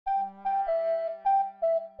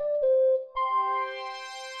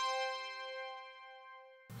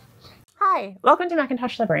Hi, welcome to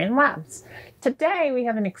Macintosh Librarian Labs. Today we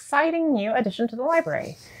have an exciting new addition to the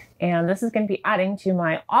library, and this is going to be adding to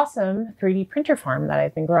my awesome 3D printer farm that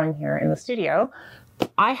I've been growing here in the studio.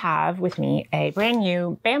 I have with me a brand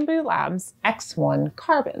new Bambu Lab X1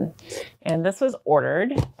 Carbon, and this was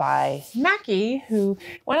ordered by Mackie, who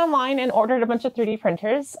went online and ordered a bunch of 3D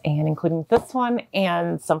printers, and including this one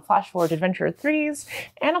and some FlashForge Adventure 3s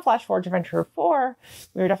and a FlashForge Adventure 4.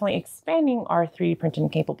 We're definitely expanding our 3D printing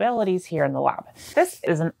capabilities here in the lab. This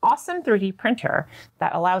is an awesome 3D printer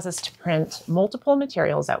that allows us to print multiple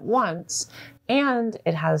materials at once. And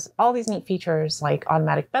it has all these neat features like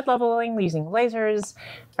automatic bed leveling using lasers,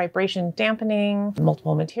 vibration dampening,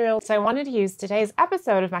 multiple materials. So I wanted to use today's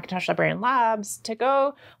episode of Macintosh Librarian Labs to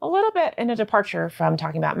go a little bit in a departure from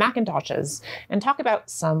talking about Macintoshes and talk about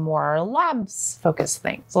some more labs focused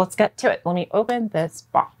things. So let's get to it. Let me open this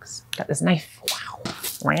box. Got this knife.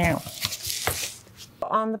 Wow.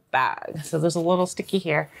 On the bag. So there's a little sticky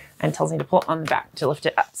here and tells me to pull on the back to lift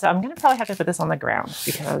it up. So I'm going to probably have to put this on the ground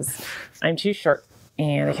because I'm too short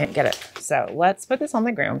and I can't get it. So let's put this on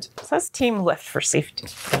the ground. It says team lift for safety.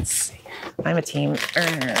 Let's see. I'm a team.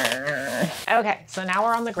 Okay, so now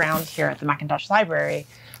we're on the ground here at the Macintosh Library.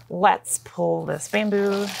 Let's pull this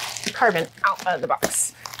Bambu Carbon out of the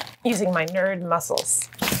box using my nerd muscles.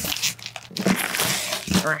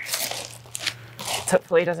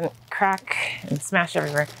 Hopefully it doesn't crack and smash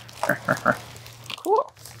everywhere. Cool.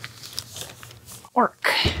 Work.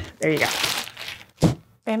 There you go.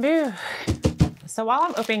 Bamboo. So while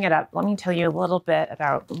I'm opening it up, let me tell you a little bit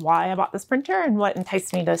about why I bought this printer and what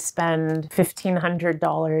enticed me to spend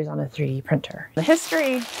 $1,500 on a 3D printer. The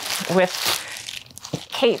history with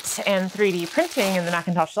Kate and 3D printing and the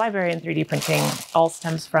Macintosh Library and 3D printing all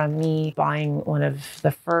stems from me buying one of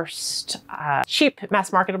the first cheap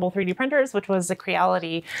mass marketable 3D printers, which was the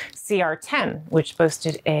Creality CR10, which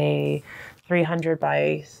boasted a 300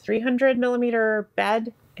 by 300 millimeter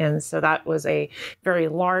bed. And so that was a very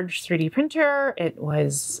large 3D printer. It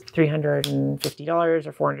was $350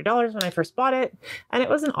 or $400 when I first bought it. And it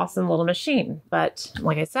was an awesome little machine. But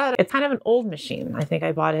like I said, it's kind of an old machine. I think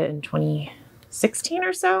I bought it in 2016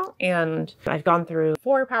 or so, and I've gone through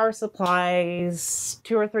 4 power supplies,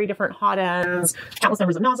 2 or 3 different hot ends, countless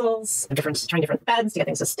numbers of nozzles, trying different beds to get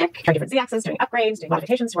things to stick, trying different Z-axes, doing upgrades, doing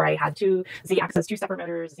modifications where I had 2 Z-axes, 2 separate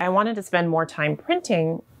motors. I wanted to spend more time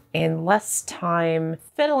printing and less time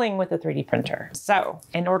fiddling with a 3D printer. So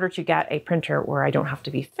in order to get a printer where I don't have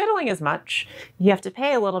to be fiddling as much, you have to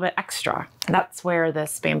pay a little bit extra. That's where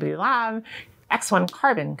this Bambu Lab X1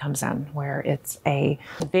 Carbon comes in, where it's a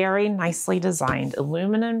very nicely designed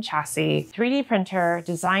aluminum chassis 3D printer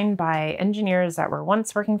designed by engineers that were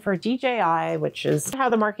once working for DJI, which is how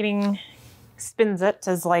the marketing spins it,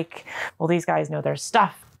 as like, well, these guys know their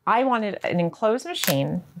stuff. I wanted an enclosed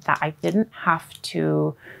machine that I didn't have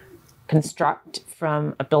to construct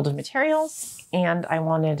from a build of materials, and I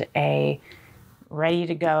wanted a ready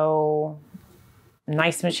to go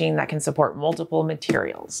nice machine that can support multiple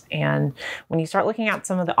materials. And when you start looking at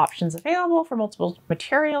some of the options available for multiple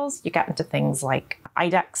materials, you get into things like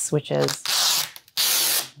IDEX, which is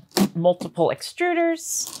multiple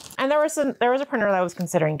extruders. And there was a printer that I was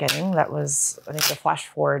considering getting that was, I think, the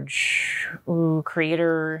FlashForge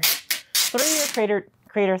Creator 3 or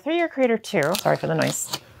Creator 3 or Creator 2. Sorry for the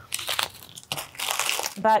noise.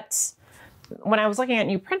 But when I was looking at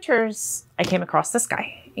new printers, I came across this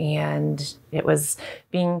guy, and it was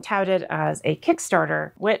being touted as a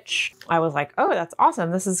Kickstarter, which I was like, oh, that's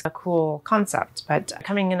awesome. This is a cool concept. But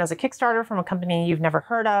coming in as a Kickstarter from a company you've never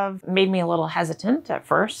heard of made me a little hesitant at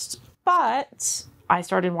first. But I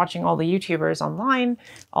started watching all the YouTubers online,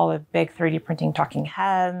 all the big 3D printing talking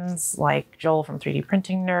heads, like Joel from 3D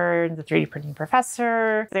Printing Nerd, the 3D Printing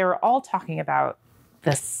Professor. They were all talking about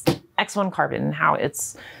this X1 Carbon and how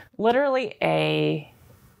it's literally a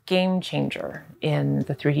game changer in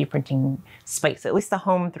the 3D printing space, at least the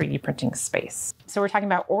home 3D printing space. So we're talking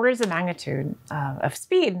about orders of magnitude of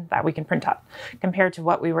speed that we can print up compared to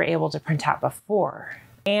what we were able to print out before.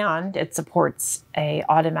 And it supports a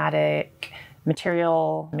automatic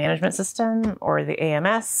material management system, or the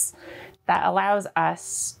AMS, that allows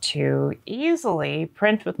us to easily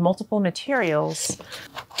print with multiple materials.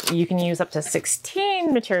 You can use up to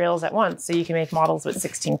 16 materials at once, so you can make models with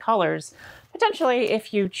 16 colors, potentially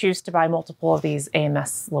if you choose to buy multiple of these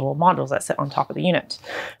AMS little modules that sit on top of the unit.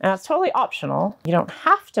 And that's totally optional. You don't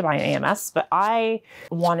have to buy an AMS, but I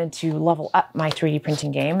wanted to level up my 3D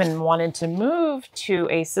printing game and wanted to move to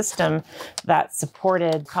a system that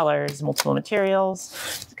supported colors, multiple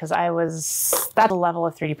materials, because that's the level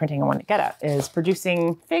of 3D printing I want to get at, is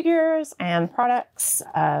producing figures and products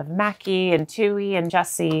of Mackie and Tui and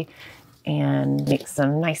Jesse and make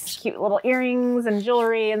some nice, cute little earrings and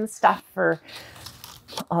jewelry and stuff for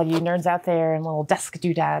all you nerds out there and little desk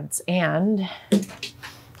doodads. And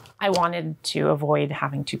I wanted to avoid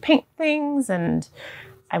having to paint things, and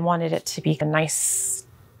I wanted it to be a nice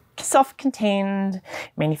self-contained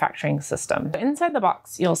manufacturing system. Inside the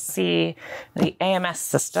box, you'll see the AMS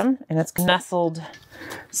system, and it's nestled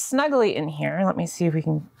snugly in here. Let me see if we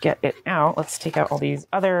can get it out. Let's take out all these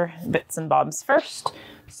other bits and bobs first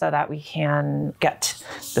so that we can get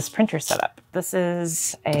this printer set up. This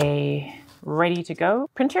is a ready-to-go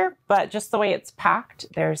printer, but just the way it's packed,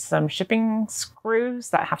 there's some shipping screws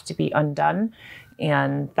that have to be undone,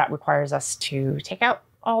 and that requires us to take out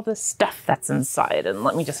all the stuff that's inside. And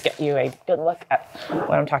let me just get you a good look at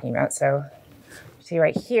what I'm talking about. So see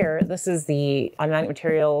right here, this is the automatic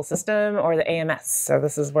material system, or the AMS. So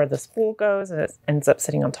this is where the spool goes, and it ends up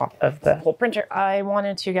sitting on top of the whole printer. I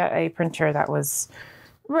wanted to get a printer that was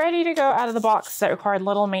ready to go out of the box, that required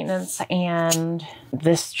little maintenance, and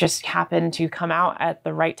this just happened to come out at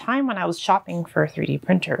the right time when I was shopping for 3D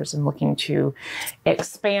printers and looking to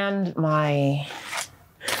expand my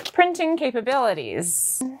printing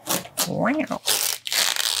capabilities. Wow.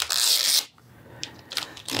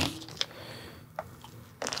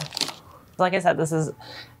 Like I said, this is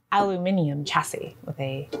aluminum chassis with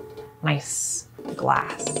a nice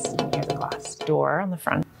glass. Here's a glass door on the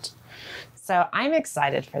front. So I'm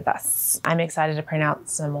excited for this. I'm excited to print out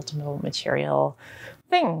some multiple material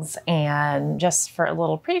things, and just for a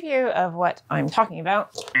little preview of what I'm talking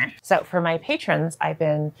about. So for my patrons, I've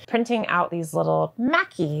been printing out these little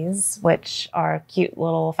Mackies, which are a cute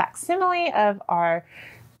little facsimile of our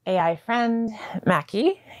AI friend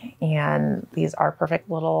Mackie. And these are perfect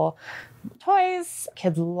little toys.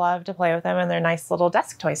 Kids love to play with them, and they're nice little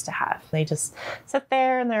desk toys to have. They just sit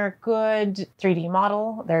there, and they're a good 3D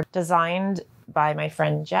model. They're designed by my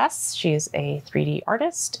friend Jess. She's a 3D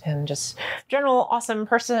artist and just general awesome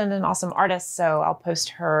person and awesome artist. So I'll post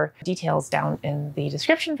her details down in the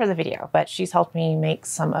description for the video. But she's helped me make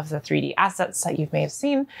some of the 3D assets that you may have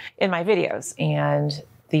seen in my videos, and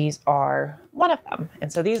these are one of them.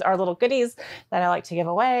 And so these are little goodies that I like to give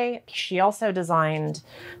away. She also designed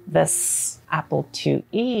this Apple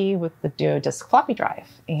IIe with the dual-disk floppy drive.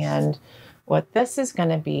 And what this is going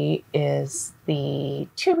to be is the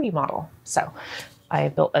IIe model. So I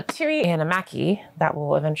built a IIe and a Mackie that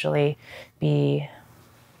will eventually be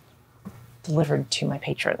delivered to my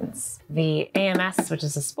patrons. The AMS, which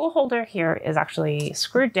is a spool holder here, is actually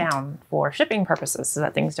screwed down for shipping purposes so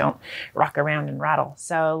that things don't rock around and rattle.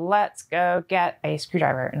 So let's go get a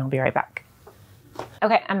screwdriver and I'll be right back.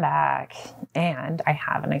 Okay, I'm back, and I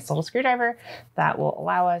have a nice little screwdriver that will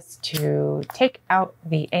allow us to take out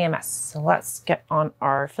the AMS. So let's get on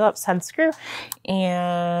our Phillips head screw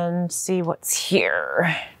and see what's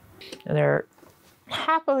here. They're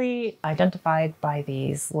happily identified by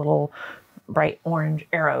these little bright orange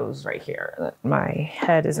arrows right here. My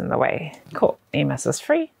head is in the way. Cool, AMS is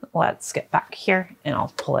free. Let's get back here and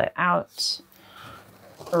I'll pull it out.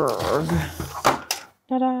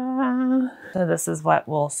 Ta-da! So this is what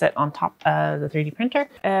will sit on top of the 3D printer.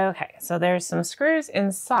 Okay, so there's some screws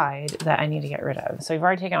inside that I need to get rid of. So we've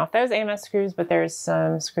already taken off those AMS screws, but there's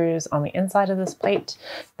some screws on the inside of this plate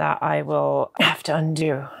that I will have to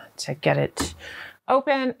undo to get it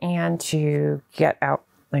open and to get out,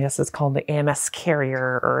 I guess it's called the AMS carrier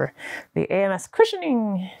or the AMS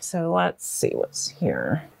cushioning. So let's see what's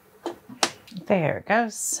here. There it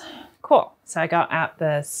goes. Cool. So I got out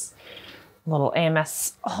this little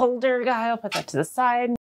AMS holder guy. I'll put that to the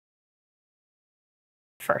side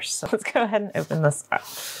first. So let's go ahead and open this up.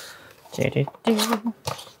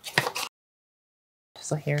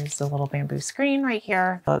 So here's the little bamboo screen right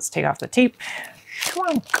here. Let's take off the tape. So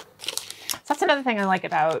that's another thing I like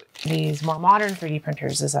about these more modern 3D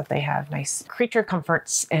printers, is that they have nice creature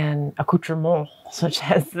comforts and accoutrements, such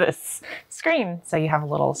as this screen. So you have a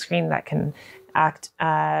little screen that can act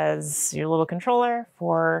as your little controller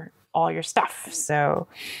for all your stuff. So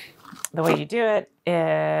the way you do it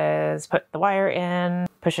is put the wire in,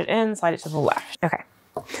 push it in, slide it to the left. Okay,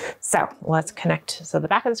 so let's connect. So the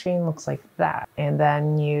back of the screen looks like that, and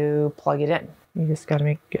then you plug it in. You just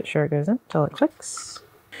gotta get sure it goes in until it clicks.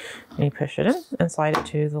 And you push it in and slide it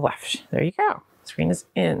to the left. There you go. Screen is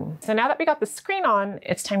in. So now that we got the screen on,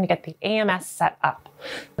 it's time to get the AMS set up.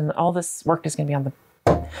 And all this work is gonna be on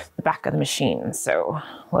the back of the machine. So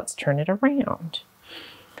let's turn it around.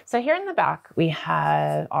 So here in the back, we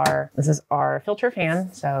have this is our filter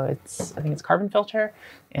fan. So I think it's carbon filter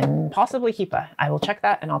and possibly HEPA. I will check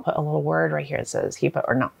that and I'll put a little word right here that says HEPA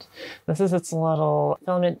or not. This is its little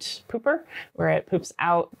filament pooper where it poops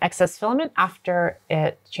out excess filament after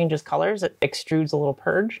it changes colors. It extrudes a little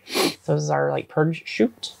purge. So this is our like purge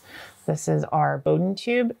chute. This is our Bowden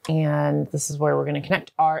tube, and this is where we're going to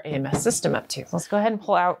connect our AMS system up to. So let's go ahead and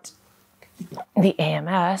pull out the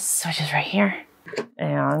AMS, which is right here,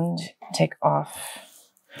 and take off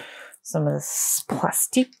some of this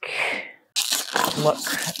plastic look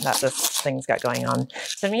that this thing's got going on.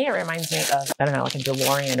 To me, it reminds me of, I don't know, like a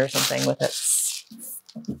DeLorean or something with its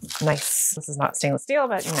nice, this is not stainless steel,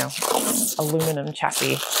 but you know, aluminum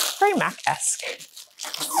chassis. Very Mac-esque.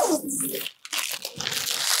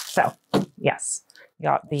 So, yes, you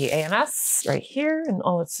got the AMS right here in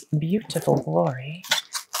all its beautiful glory.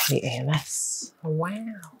 The AMS.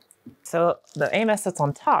 Wow. So the AMS sits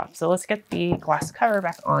on top. So let's get the glass cover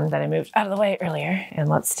back on that I moved out of the way earlier. And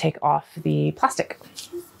let's take off the plastic.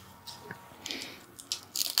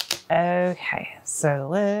 Okay, so the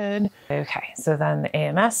lid. Okay, so then the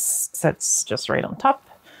AMS sits just right on top,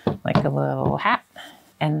 like a little hat.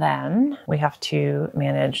 And then we have to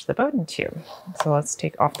manage the Bowden tube. So let's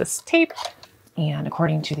take off this tape. And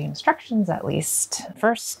according to the instructions, at least,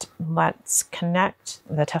 first let's connect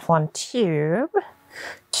the Teflon tube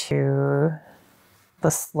to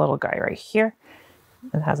this little guy right here.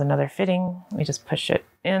 It has another fitting. We just push it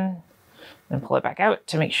in and pull it back out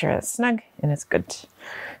to make sure it's snug and it's good.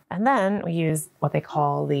 And then we use what they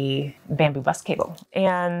call the bamboo bus cable.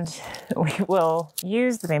 And we will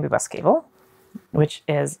use the bamboo bus cable, which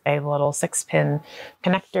is a little 6-pin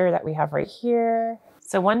connector that we have right here.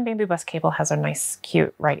 So one bamboo bus cable has a nice,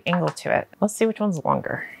 cute right angle to it. Let's see which one's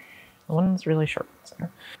longer. The one's really short. So,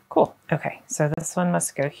 cool. Okay, so this one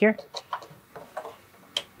must go here.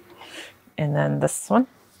 And then this one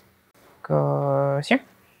goes here.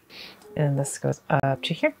 And this goes up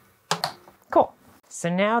to here. Cool. So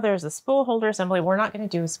now there's a spool holder assembly. We're not going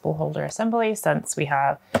to do a spool holder assembly since we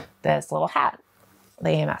have this little hat. The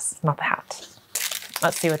AMS, not the hat.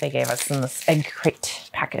 Let's see what they gave us in this egg crate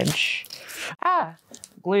package.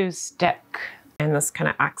 Glue stick. And this kind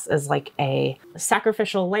of acts as like a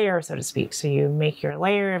sacrificial layer, so to speak. So you make your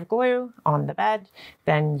layer of glue on the bed,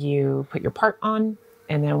 then you put your part on,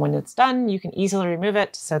 and then when it's done, you can easily remove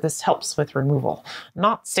it. So this helps with removal,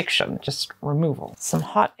 not stiction, just removal. Some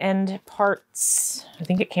hot end parts. I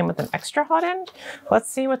think it came with an extra hot end. Let's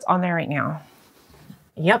see what's on there right now.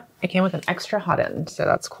 Yep, it came with an extra hot end, so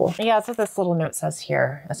that's cool. Yeah, that's what this little note says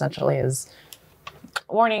here, essentially is,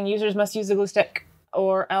 warning, users must use a glue stick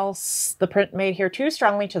or else the print may adhere too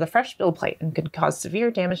strongly to the fresh build plate and could cause severe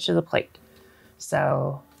damage to the plate.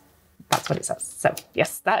 So that's what it says. So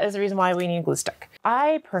yes, that is the reason why we need a glue stick.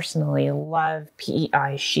 I personally love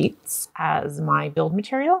PEI sheets as my build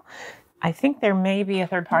material. I think there may be a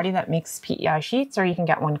third party that makes PEI sheets, or you can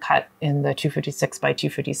get one cut in the 256 by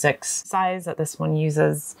 256 size that this one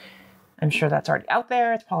uses. I'm sure that's already out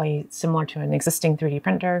there. It's probably similar to an existing 3D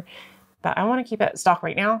printer, but I want to keep it stock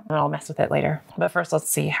right now and I'll mess with it later. But first, let's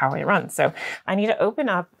see how it runs. So I need to open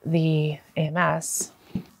up the AMS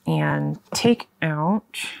and take out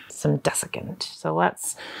some desiccant. So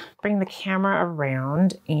let's bring the camera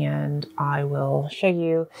around and I will show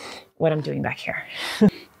you what I'm doing back here.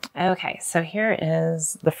 Okay, so here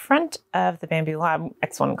is the front of the Bambu Lab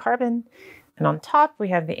X1 Carbon. And on top, we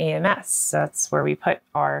have the AMS. So that's where we put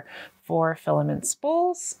our 4 filament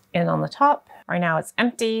spools. And on the top, right now it's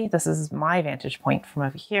empty. This is my vantage point from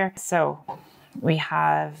over here. So we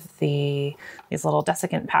have these little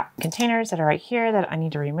desiccant pack containers that are right here that I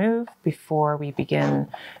need to remove before we begin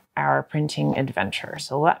our printing adventure.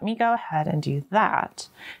 So let me go ahead and do that,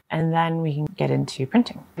 and then we can get into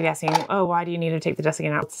printing. You're asking, oh, why do you need to take the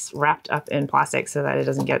desiccant out? It's wrapped up in plastic so that it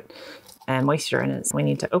doesn't get moisture in it. So we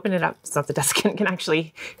need to open it up so that the desiccant can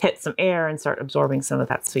actually hit some air and start absorbing some of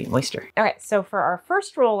that sweet moisture. Okay, so for our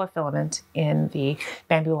first roll of filament in the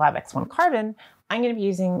Bambu Lab X1 Carbon, I'm going to be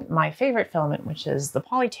using my favorite filament, which is the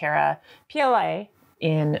Polyterra PLA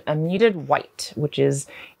in a muted white, which is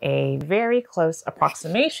a very close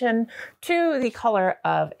approximation to the color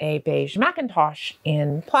of a beige Macintosh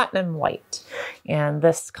in platinum white. And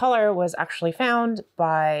this color was actually found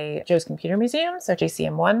by Joe's Computer Museum, so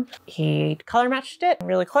JCM1. He color matched it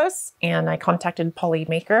really close, and I contacted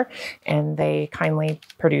Polymaker, and they kindly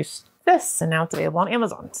produced this, and now it's available on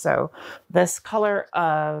Amazon. So this color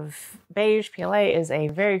of beige PLA is a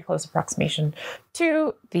very close approximation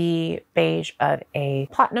to the beige of a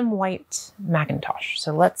platinum white Macintosh.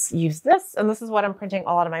 So let's use this, and this is what I'm printing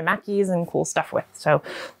a lot of my Mackies and cool stuff with. So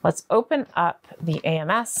let's open up the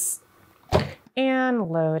AMS and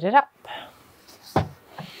load it up.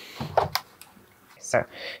 So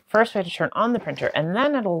first we have to turn on the printer and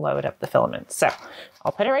then it'll load up the filament. So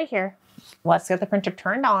I'll put it right here. Let's get the printer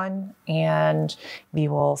turned on and we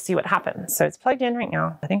will see what happens. So it's plugged in right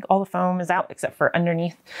now. I think all the foam is out except for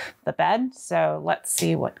underneath the bed. So let's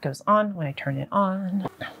see what goes on when I turn it on.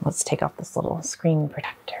 Let's take off this little screen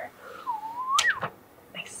protector.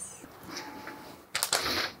 Nice.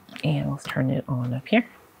 And let's turn it on up here.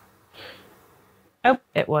 Oh,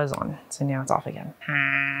 it was on. So now it's off again.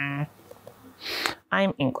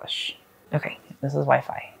 I'm English. Okay, this is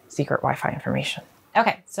Wi-Fi, secret Wi-Fi information.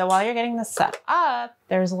 Okay, so while you're getting this set up,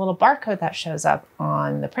 there's a little barcode that shows up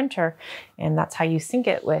on the printer, and that's how you sync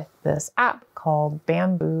it with this app called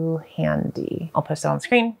Bambu Handy. I'll post it on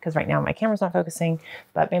screen because right now my camera's not focusing,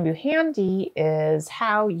 but Bambu Handy is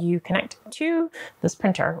how you connect to this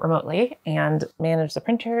printer remotely and manage the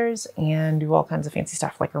printers and do all kinds of fancy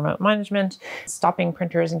stuff like remote management, stopping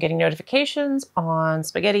printers and getting notifications on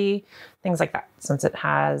spaghetti, things like that. Since it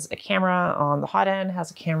has a camera on the hot end,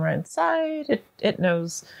 has a camera inside, it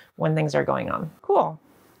knows when things are going on. Cool.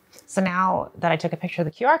 So now that I took a picture of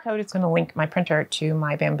the QR code, it's going to link my printer to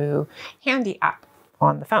my Bambu Handy app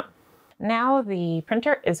on the phone. Now the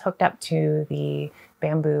printer is hooked up to the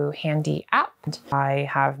Bambu Handy app. I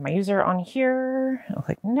have my user on here. I'll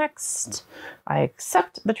click next. I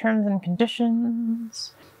accept the terms and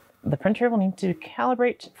conditions. The printer will need to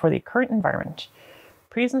calibrate for the current environment.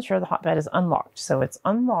 Please ensure the hotbed is unlocked. So it's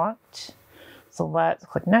unlocked. So let's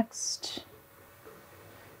click next.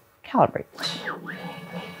 Calibrate.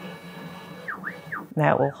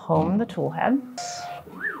 Now it will home the tool head.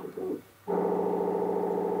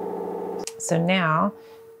 So now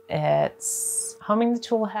it's homing the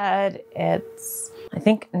tool head. I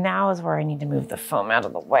think now is where I need to move the foam out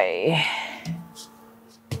of the way.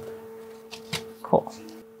 Cool.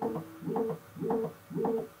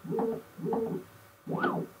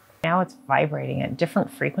 Now it's vibrating at different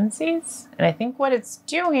frequencies. And I think what it's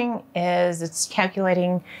doing is it's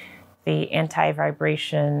calculating the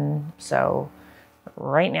anti-vibration. So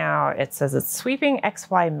right now it says it's sweeping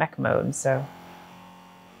XY mech mode. So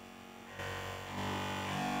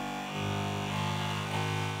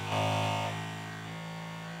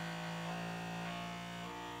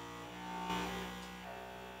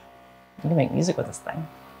I'm gonna make music with this thing.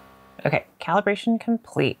 Okay, calibration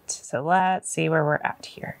complete. So let's see where we're at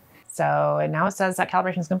here. So now it says that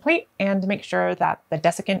calibration is complete, and to make sure that the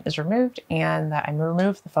desiccant is removed and that I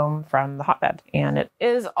remove the foam from the hotbed. And it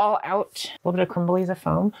is all out, a little bit of crumblies of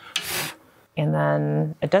foam. And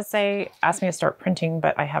then it does say, ask me to start printing,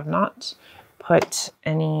 but I have not put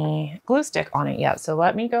any glue stick on it yet. So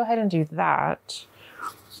let me go ahead and do that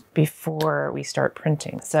before we start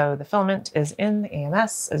printing. So the filament is in the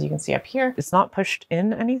AMS, as you can see up here. It's not pushed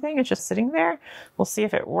in anything, it's just sitting there. We'll see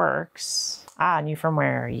if it works. Ah, new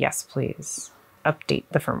firmware, yes please. Update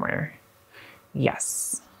the firmware,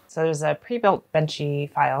 yes. So there's a pre-built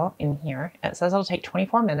Benchy file in here. It says it'll take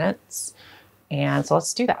 24 minutes. And so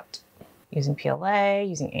let's do that. Using PLA,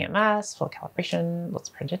 using AMS, full calibration, let's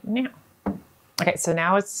print it now. Okay, so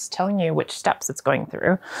now it's telling you which steps it's going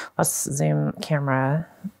through. Let's zoom camera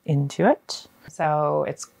into it. So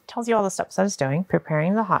it tells you all the steps that it's doing.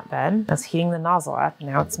 Preparing the hotbed. It's heating the nozzle up.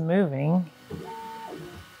 Now it's moving.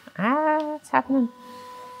 Ah, it's happening.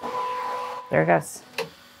 There it goes.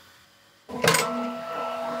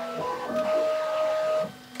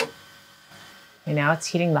 And now it's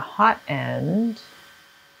heating the hot end.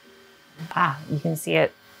 Ah, you can see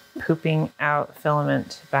it pooping out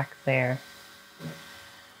filament back there.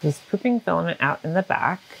 It's pooping filament out in the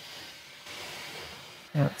back.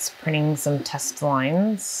 Now it's printing some test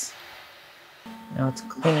lines. Now it's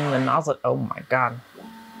cleaning the nozzle. Oh my God.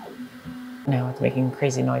 Now it's making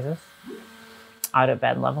crazy noises. Auto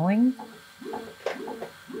bed leveling.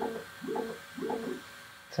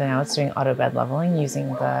 So now it's doing auto bed leveling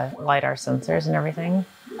using the LiDAR sensors and everything.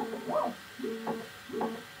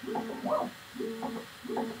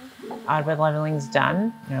 Auto bed leveling's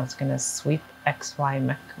done. Now it's gonna sweep XY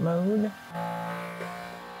mech mode.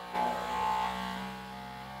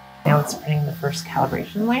 Now it's printing the first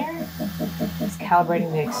calibration layer. It's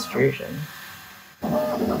calibrating the extrusion.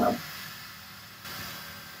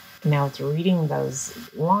 Now it's reading those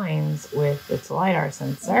lines with its LiDAR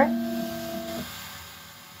sensor.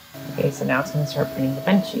 Okay, so now it's gonna start printing the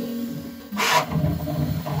Benchy.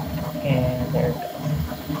 And there we go.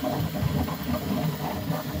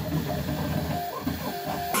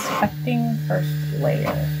 Inspecting first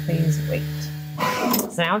layer. Please wait.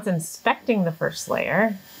 So now it's inspecting the first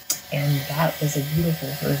layer. And that is a beautiful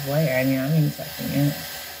first layer. I mean, I'm inspecting it.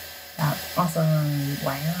 That's awesome.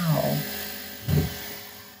 Wow.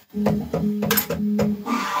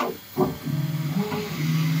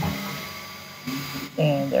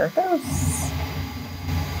 And there it goes.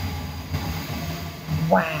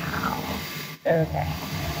 Wow. Okay.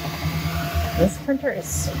 This printer is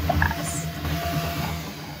so fast.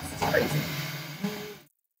 This is crazy.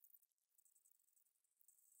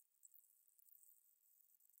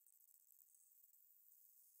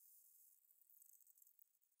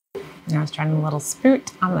 Now it's trying a little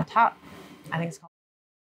spoot on the top. I think it's called.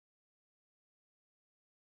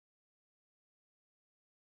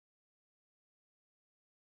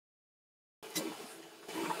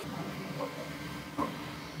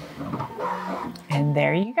 And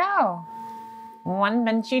there you go. One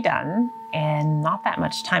Benchy done, and not that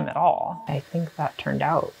much time at all. I think that turned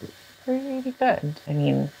out pretty good. I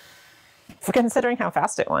mean, for considering how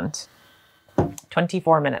fast it went.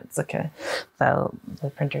 24 minutes, okay. So the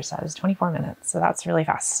printer says 24 minutes, so that's really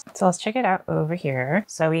fast. So let's check it out over here.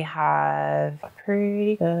 So we have a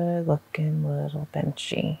pretty good looking little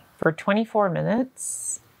Benchy. For 24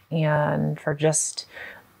 minutes, and for just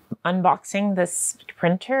unboxing this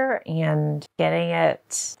printer and getting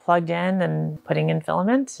it plugged in and putting in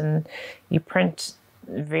filament, and you print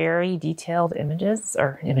very detailed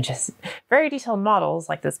very detailed models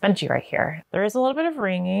like this Benchy right here. There is a little bit of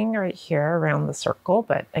ringing right here around the circle,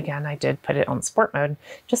 but again, I did put it on sport mode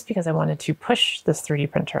just because I wanted to push this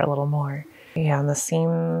 3D printer a little more. Yeah, and the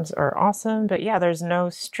seams are awesome, but yeah, there's no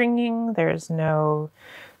stringing, there's no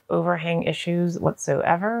overhang issues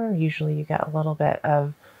whatsoever. Usually you get a little bit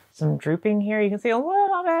of some drooping here. You can see a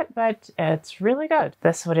little bit, but it's really good.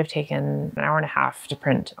 This would have taken an hour and a half to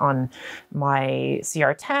print on my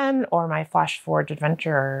CR10 or my Flash Forge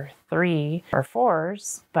Adventure 3 or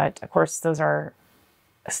 4s, but of course those are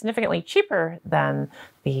significantly cheaper than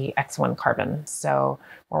the X1 Carbon. So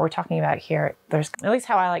what we're talking about here, there's at least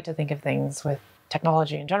how I like to think of things with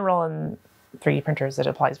technology in general and 3D printers, it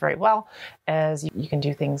applies very well, as you can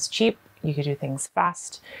do things cheap, you can do things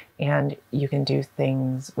fast, and you can do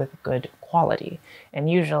things with good quality. And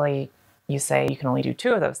usually you say you can only do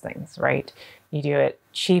two of those things, right? You do it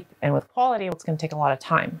cheap and with quality, it's going to take a lot of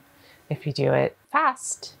time. If you do it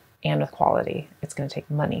fast and with quality, it's going to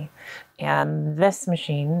take money. And this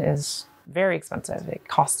machine is very expensive. It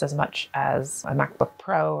costs as much as a MacBook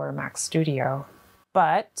Pro or a Mac Studio,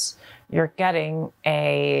 but you're getting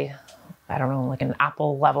a, I don't know, like an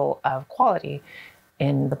Apple level of quality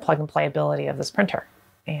in the plug and play ability of this printer.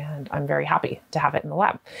 And I'm very happy to have it in the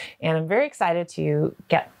lab. And I'm very excited to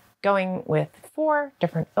get going with 4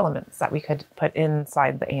 different filaments that we could put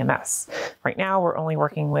inside the AMS. Right now, we're only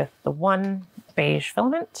working with the 1 beige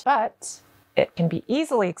filament, but it can be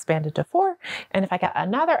easily expanded to 4. And if I get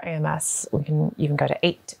another AMS, we can even go to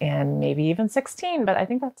 8 and maybe even 16. But I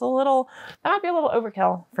think that might be a little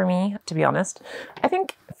overkill for me, to be honest. I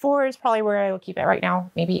think 4 is probably where I will keep it right now.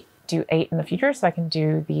 Maybe do 8 in the future so I can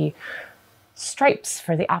do the stripes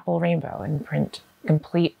for the Apple rainbow and print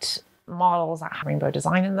complete models that have rainbow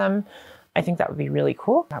design in them. I think that would be really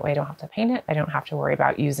cool. That way I don't have to paint it. I don't have to worry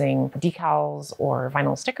about using decals or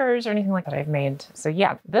vinyl stickers or anything like that I've made. So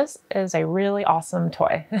yeah, this is a really awesome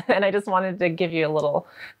toy. And I just wanted to give you a little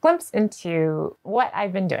glimpse into what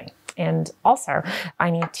I've been doing. And also, I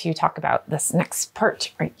need to talk about this next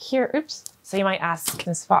part right here. Oops. So you might ask,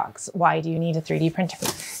 Ms. Fox, why do you need a 3D printer?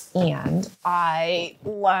 And I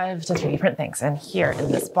love to 3D print things. And here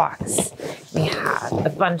in this box, we have a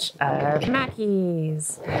bunch of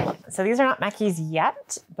Mackies. So these are not Mackies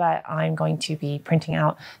yet, but I'm going to be printing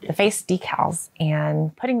out the face decals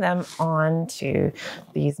and putting them onto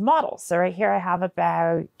these models. So right here I have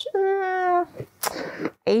about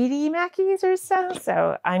 80 Mackies or so.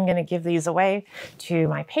 So I'm going to give these away to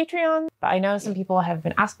my Patreon. But I know some people have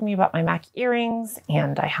been asking me about my Mackie earrings,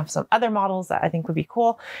 and I have some other models that I think would be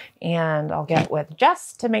cool. And I'll get with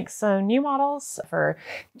Jess to make some new models for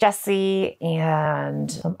Jessie and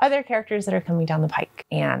some other characters that are coming down the pike,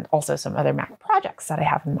 and also some other Mac projects that I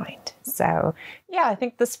have in mind. So yeah, I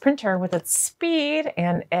think this printer with its speed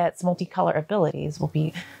and its multicolor abilities will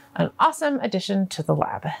be an awesome addition to the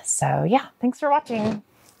lab. So yeah, thanks for watching.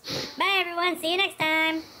 Bye everyone, see you next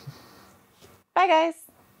time. Bye guys.